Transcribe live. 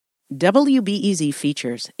WBEZ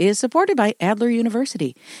Features is supported by Adler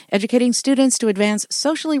University, educating students to advance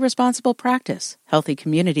socially responsible practice, healthy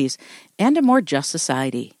communities, and a more just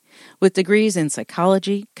society. With degrees in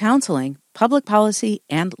psychology, counseling, public policy,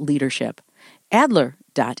 and leadership.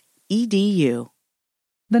 Adler.edu.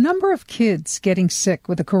 The number of kids getting sick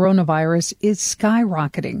with the coronavirus is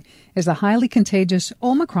skyrocketing as the highly contagious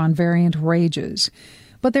Omicron variant rages.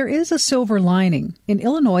 But there is a silver lining. In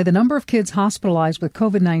Illinois, the number of kids hospitalized with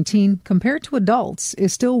COVID-19 compared to adults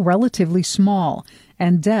is still relatively small,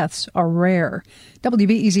 and deaths are rare.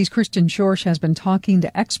 WBEZ's Kristen Schorsch has been talking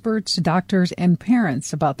to experts, doctors, and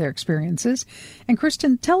parents about their experiences. And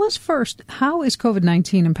Kristen, tell us first, how is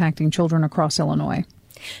COVID-19 impacting children across Illinois?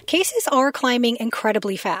 Cases are climbing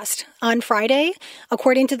incredibly fast. On Friday,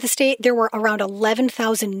 according to the state, there were around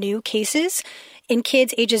 11,000 new cases in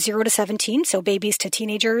kids ages 0 to 17, so babies to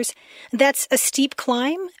teenagers. That's a steep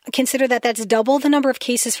climb. Consider that that's double the number of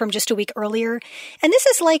cases from just a week earlier. And this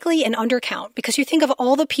is likely an undercount because you think of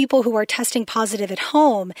all the people who are testing positive at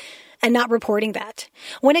home and not reporting that.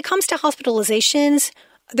 When it comes to hospitalizations,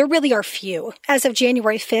 there really are few. As of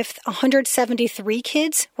January 5th, 173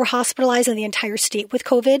 kids were hospitalized in the entire state with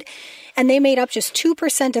COVID, and they made up just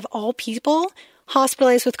 2% of all people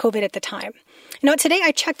hospitalized with COVID at the time. Today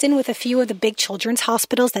I checked in with a few of the big children's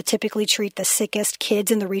hospitals that typically treat the sickest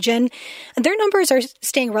kids in the region, and their numbers are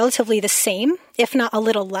staying relatively the same, if not a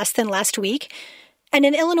little less than last week. And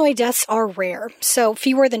in Illinois, deaths are rare. So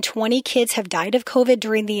fewer than 20 kids have died of COVID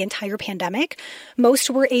during the entire pandemic. Most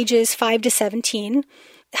were ages 5 to 17.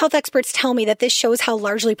 Health experts tell me that this shows how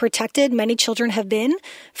largely protected many children have been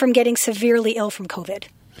from getting severely ill from COVID.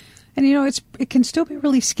 And, it can still be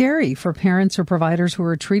really scary for parents or providers who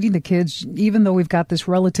are treating the kids, even though we've got this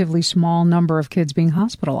relatively small number of kids being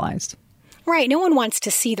hospitalized. Right. No one wants to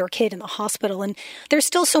see their kid in the hospital. And there's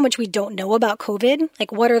still so much we don't know about COVID.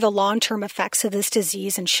 Like, what are the long-term effects of this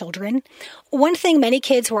disease in children? One thing many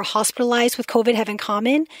kids who are hospitalized with COVID have in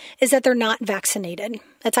common is that they're not vaccinated.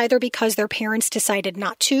 That's either because their parents decided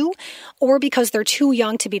not to or because they're too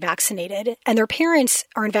young to be vaccinated. And their parents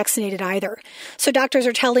aren't vaccinated either. So doctors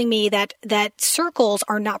are telling me that circles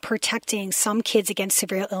are not protecting some kids against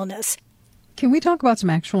severe illness. Can we talk about some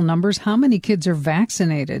actual numbers? How many kids are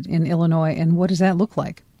vaccinated in Illinois, and what does that look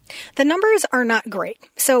like? The numbers are not great.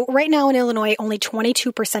 So right now in Illinois, only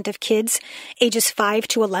 22% of kids ages 5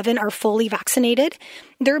 to 11 are fully vaccinated.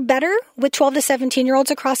 They're better with 12 to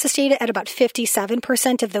 17-year-olds across the state at about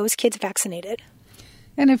 57% of those kids vaccinated.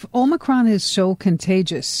 And if Omicron is so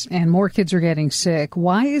contagious and more kids are getting sick,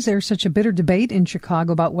 why is there such a bitter debate in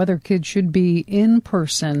Chicago about whether kids should be in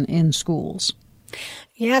person in schools?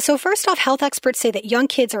 Yeah, so first off, health experts say that young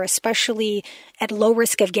kids are especially at low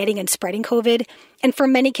risk of getting and spreading COVID. And for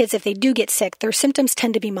many kids, if they do get sick, their symptoms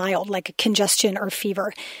tend to be mild, like congestion or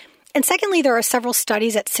fever. And secondly, there are several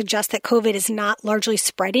studies that suggest that COVID is not largely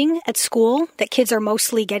spreading at school, that kids are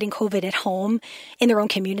mostly getting COVID at home in their own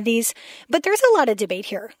communities. But there's a lot of debate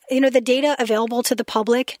here. The data available to the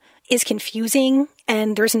public is confusing,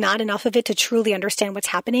 and there's not enough of it to truly understand what's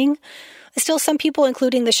happening. Still, some people,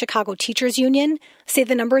 including the Chicago Teachers Union, say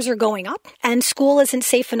the numbers are going up and school isn't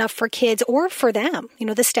safe enough for kids or for them,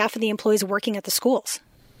 the staff and the employees working at the schools.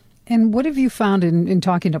 And what have you found in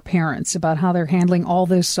talking to parents about how they're handling all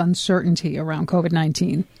this uncertainty around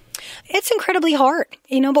COVID-19? It's incredibly hard,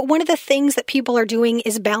 but one of the things that people are doing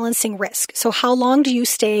is balancing risk. So how long do you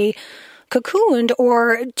stay cocooned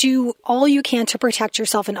or do all you can to protect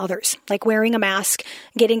yourself and others, like wearing a mask,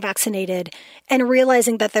 getting vaccinated, and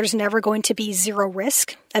realizing that there's never going to be zero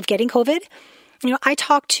risk of getting COVID? I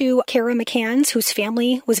talked to Kara McCann's, whose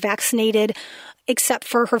family was vaccinated except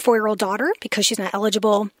for her 4-year-old daughter because she's not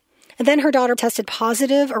eligible. And then her daughter tested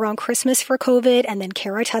positive around Christmas for COVID, and then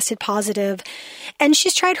Kara tested positive. And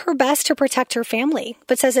she's tried her best to protect her family,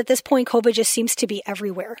 but says at this point, COVID just seems to be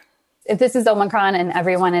everywhere. If this is Omicron and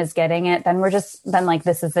everyone is getting it, then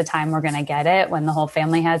this is the time we're going to get it, when the whole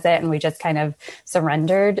family has it. And we just kind of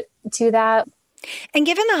surrendered to that. And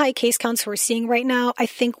given the high case counts we're seeing right now, I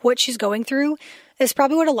think what she's going through is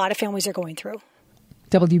probably what a lot of families are going through.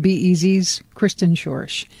 WBEZ's Kristen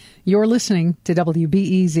Schorsch. You're listening to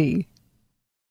WBEZ.